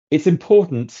It's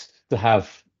important to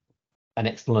have an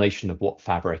explanation of what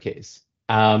Fabric is.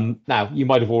 Now, you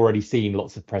might have already seen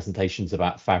lots of presentations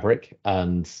about Fabric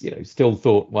and still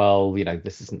thought, well,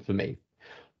 this isn't for me.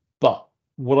 But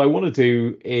what I want to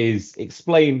do is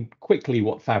explain quickly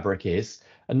what Fabric is,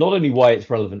 and not only why it's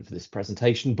relevant for this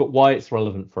presentation, but why it's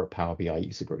relevant for a Power BI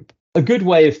user group. A good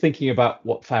way of thinking about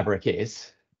what Fabric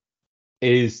is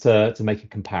to make a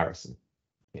comparison.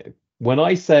 When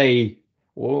I say,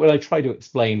 or when I try to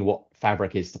explain what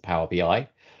Fabric is to Power BI,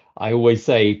 I always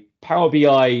say Power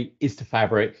BI is to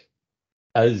Fabric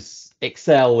as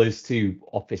Excel is to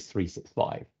Office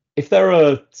 365. If there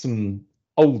are some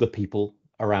older people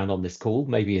around on this call,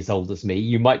 maybe as old as me,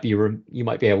 you might be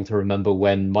able to remember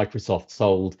when Microsoft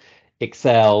sold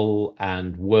Excel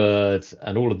and Word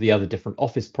and all of the other different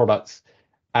Office products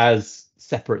as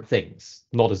separate things,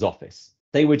 not as Office.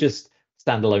 They were just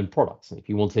standalone products. And if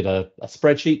you wanted a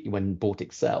spreadsheet, you went and bought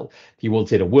Excel. If you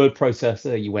wanted a word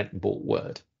processor, you went and bought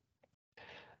Word.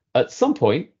 At some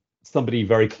point, somebody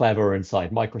very clever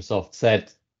inside Microsoft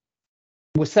said,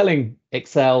 we're selling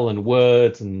Excel and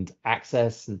Word and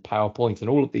Access and PowerPoint and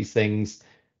all of these things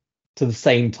to the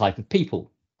same type of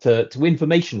people, to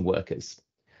information workers.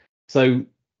 So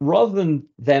rather than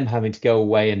them having to go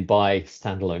away and buy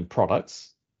standalone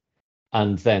products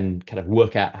and then kind of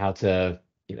work out how to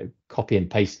copy and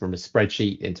paste from a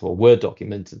spreadsheet into a Word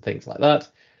document and things like that,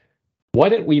 why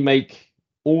don't we make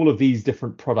all of these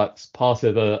different products part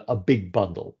of a big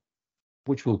bundle,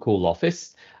 which we'll call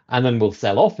Office, and then we'll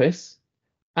sell Office,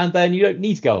 and then you don't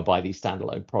need to go and buy these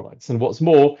standalone products. And what's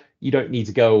more, you don't need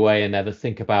to go away and ever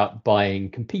think about buying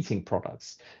competing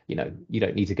products. You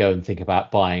don't need to go and think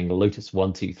about buying Lotus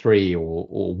 123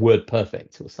 or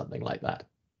WordPerfect or something like that.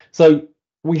 So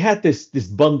we had this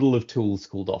bundle of tools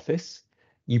called Office.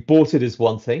 You bought it as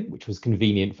one thing, which was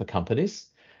convenient for companies.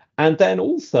 And then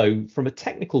also from a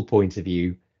technical point of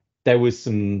view, there was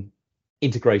some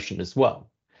integration as well.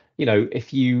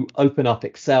 If you open up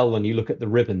Excel and you look at the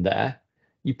ribbon there,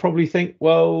 you probably think,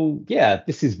 well, yeah,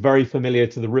 this is very familiar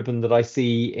to the ribbon that I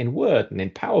see in Word and in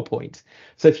PowerPoint.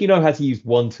 So if you know how to use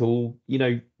one tool, you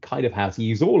know kind of how to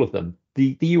use all of them.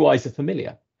 The UIs are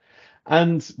familiar.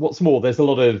 And what's more, there's a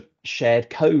lot of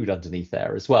shared code underneath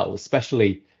there as well,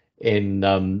 especially in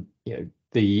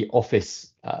the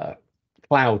Office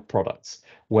cloud products,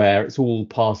 where it's all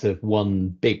part of one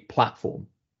big platform.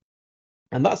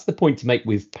 And that's the point to make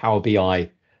with Power BI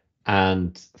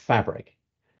and Fabric.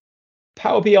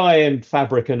 Power BI and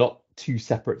Fabric are not two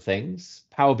separate things.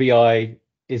 Power BI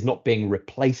is not being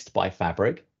replaced by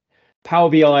Fabric. Power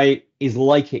BI is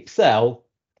like Excel,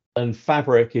 and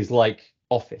Fabric is like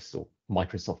Office, or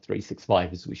Microsoft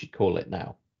 365, as we should call it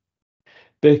now.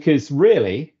 Because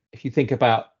really, if you think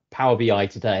about Power BI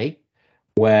today,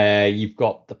 where you've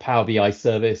got the Power BI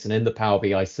service, and in the Power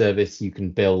BI service, you can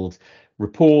build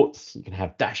reports, you can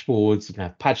have dashboards, you can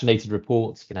have paginated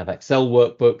reports, you can have Excel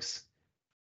workbooks.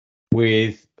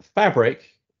 With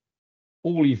Fabric,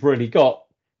 all you've really got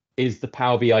is the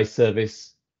Power BI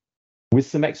service with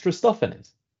some extra stuff in it.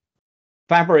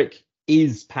 Fabric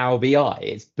is Power BI.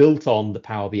 It's built on the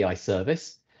Power BI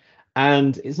service,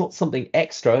 and it's not something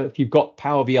extra. If you've got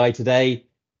Power BI today,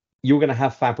 you're going to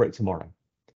have Fabric tomorrow.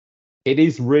 It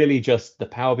is really just the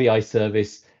Power BI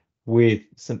service with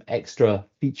some extra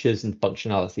features and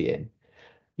functionality in.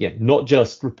 Not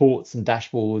just reports and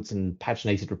dashboards and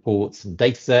paginated reports and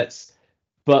data sets,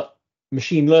 but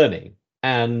machine learning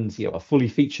and a fully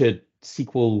featured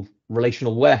SQL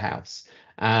relational warehouse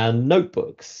and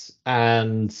notebooks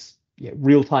and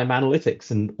real-time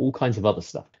analytics and all kinds of other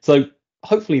stuff. So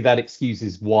hopefully that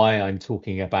excuses why I'm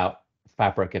talking about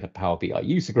Fabric at a Power BI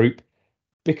user group,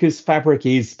 because Fabric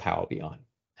is Power BI. And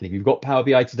if you've got Power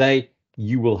BI today,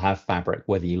 you will have Fabric,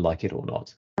 whether you like it or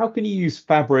not. How can you use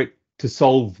Fabric to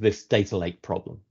solve this data lake problem?